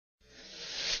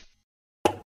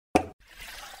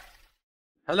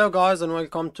Hello guys and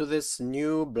welcome to this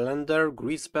new Blender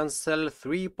Grease Pencil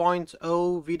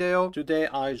 3.0 video. Today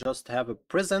I just have a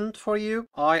present for you.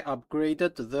 I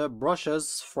upgraded the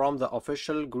brushes from the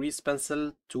official Grease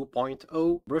Pencil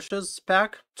 2.0 brushes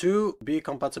pack to be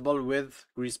compatible with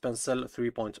Grease Pencil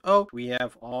 3.0. We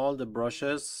have all the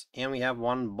brushes and we have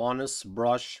one bonus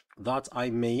brush that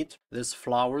I made, this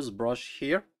flowers brush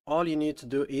here. All you need to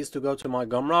do is to go to my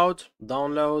Gumroad,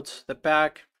 download the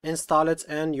pack, install it,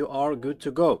 and you are good to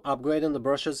go. Upgrading the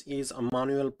brushes is a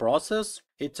manual process.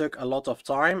 It took a lot of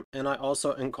time, and I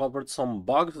also uncovered some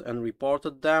bugs and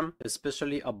reported them,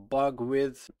 especially a bug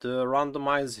with the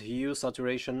randomized hue,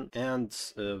 saturation, and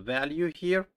value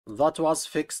here. That was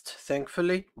fixed,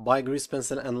 thankfully, by Grease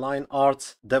Pencil and Line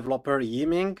Art developer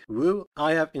Yiming Wu.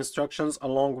 I have instructions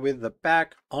along with the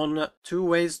pack on 2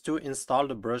 ways to install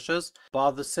the brushes,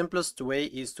 but the simplest way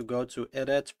is to go to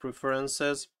Edit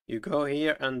Preferences. You go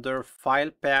here under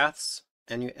File Paths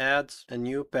and you add a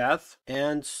new path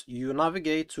and you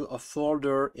navigate to a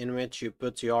folder in which you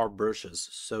put your brushes.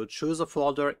 So choose a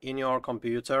folder in your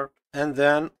computer and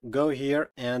then go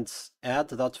here and add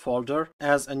that folder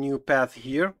as a new path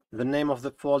here. The name of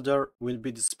the folder will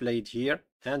be displayed here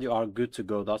and you are good to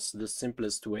go. That's the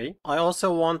simplest way. I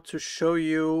also want to show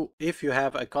you, if you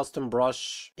have a custom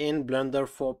brush in Blender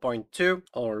 4.2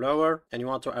 or lower and you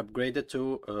want to upgrade it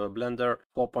to Blender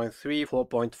 4.3,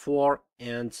 4.4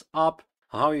 and up,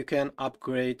 how you can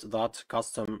upgrade that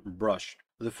custom brush.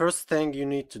 The first thing you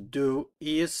need to do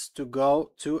is to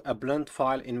go to a blend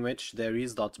file in which there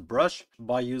is that brush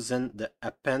by using the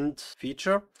append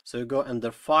feature. So you go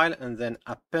under file and then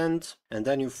append, and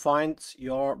then you find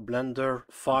your Blender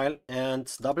file and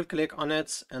double click on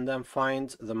it and then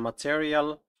find the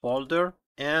material folder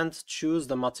and choose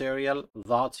the material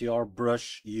that your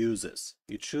brush uses.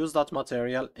 You choose that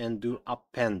material and do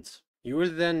append. You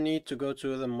will then need to go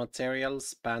to the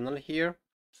materials panel here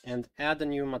and add a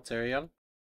new material.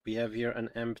 We have here an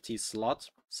empty slot.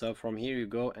 So from here you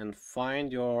go and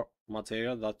find your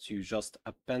material that you just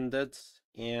appended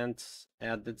and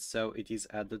added, so it is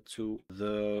added to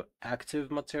the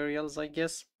active materials, I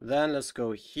guess. Then let's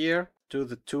go here to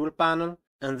the tool panel.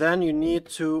 And then you need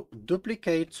to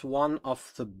duplicate one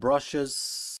of the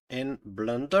brushes in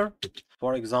Blender.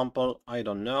 For example, I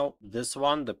don't know, this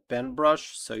one, the pen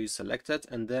brush. So you select it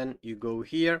and then you go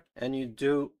here and you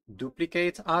do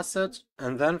duplicate asset.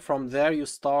 And then from there you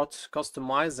start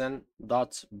customizing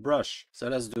that brush. So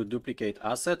let's do duplicate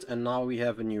asset. And now we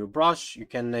have a new brush. You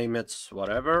can name it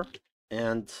whatever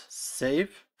and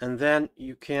save. And then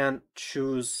you can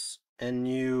choose a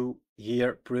new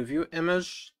here preview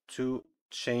image to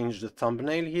change the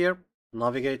thumbnail here.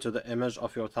 Navigate to the image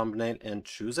of your thumbnail and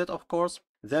choose it, of course.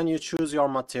 Then you choose your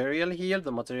material here,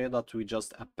 the material that we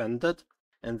just appended,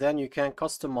 and then you can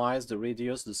customize the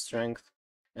radius, the strength,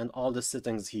 and all the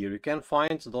settings here. You can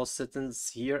find those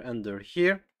settings here under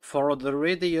here. For the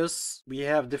radius, we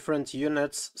have different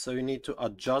units, so you need to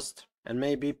adjust and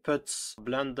maybe put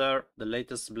Blender, the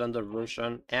latest Blender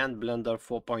version, and Blender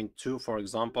 4.2, for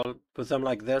example. Put them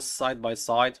like this side by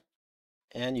side,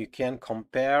 and you can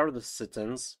compare the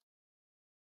settings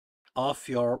of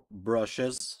your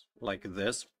brushes like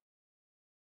this.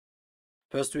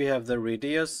 First we have the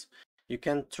radius. You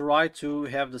can try to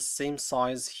have the same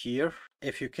size here.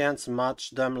 If you can't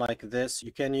match them like this,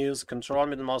 you can use Control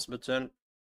middle mouse button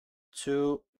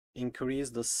to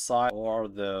increase the size or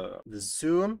the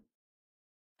zoom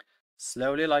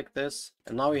slowly like this.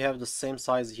 And now we have the same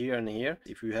size here and here.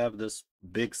 If you have this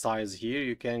big size here,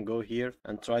 you can go here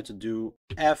and try to do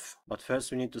F, but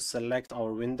first we need to select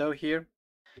our window here.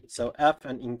 So F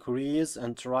and increase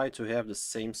and try to have the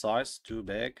same size, too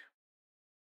big,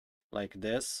 like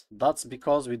this. That's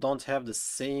because we don't have the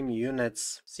same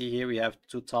units. See, here we have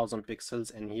 2000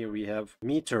 pixels and here we have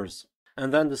meters.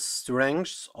 And then the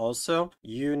strengths also,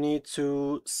 you need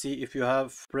to see if you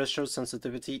have pressure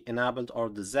sensitivity enabled or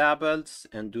disabled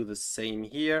and do the same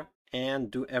here and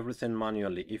do everything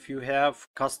manually. If you have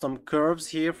custom curves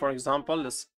here, for example,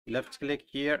 let's left click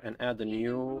here and add a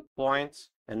new point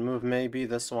and move maybe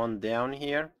this one down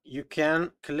here. You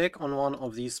can click on one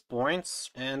of these points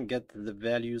and get the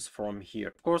values from here.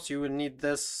 Of course, you will need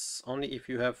this only if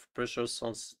you have pressure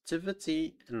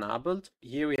sensitivity enabled.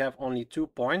 Here we have only 2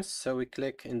 points, so we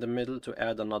click in the middle to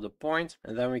add another point,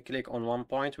 and then we click on one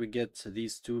point, we get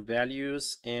these 2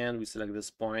 values, and we select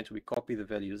this point, we copy the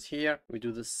values here. We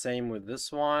do the same with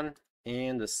this one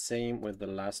and the same with the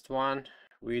last one.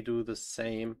 We do the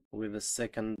same with the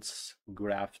second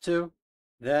graph too.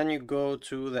 Then you go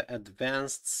to the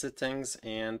advanced settings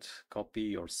and copy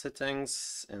your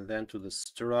settings, and then to the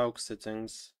stroke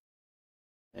settings,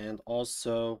 and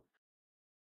also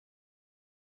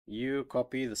you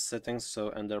copy the settings.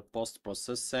 So under post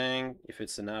processing, if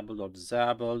it's enabled or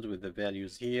disabled, with the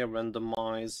values here,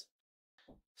 randomize,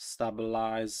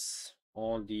 stabilize,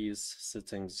 all these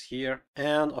settings here.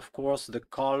 And of course the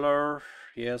color,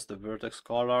 yes, the vertex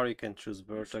color, you can choose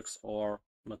vertex or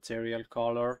material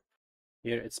color.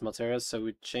 Here it's material, so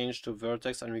we change to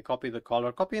vertex and we copy the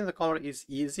color. Copying the color is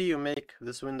easy. You make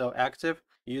this window active,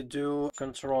 you do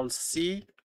Control C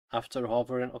after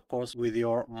hovering, of course, with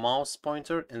your mouse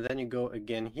pointer, and then you go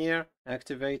again here,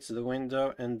 activate the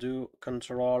window and do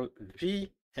Control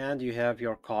V, and you have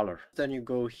your color. Then you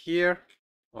go here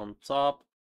on top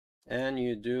and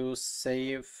you do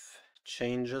save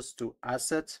changes to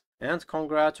asset, and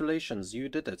congratulations, you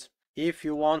did it. If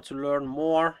you want to learn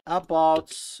more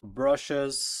about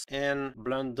brushes in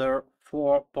Blender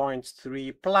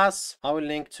 4.3 Plus, I will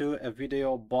link to a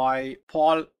video by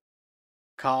Paul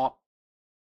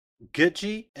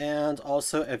Gucci and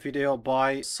also a video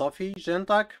by Sophie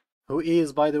Gentak, who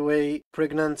is, by the way,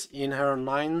 pregnant in her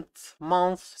 9th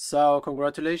month. So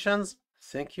congratulations.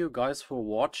 Thank you guys for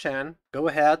watching. Go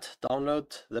ahead,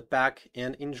 download the pack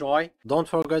and enjoy. Don't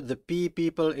forget the P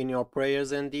people in your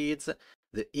prayers and deeds.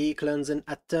 The E-cleansing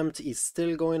attempt is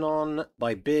still going on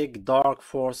by big dark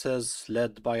forces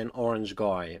led by an orange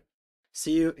guy.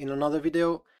 See you in another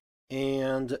video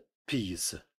and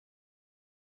peace.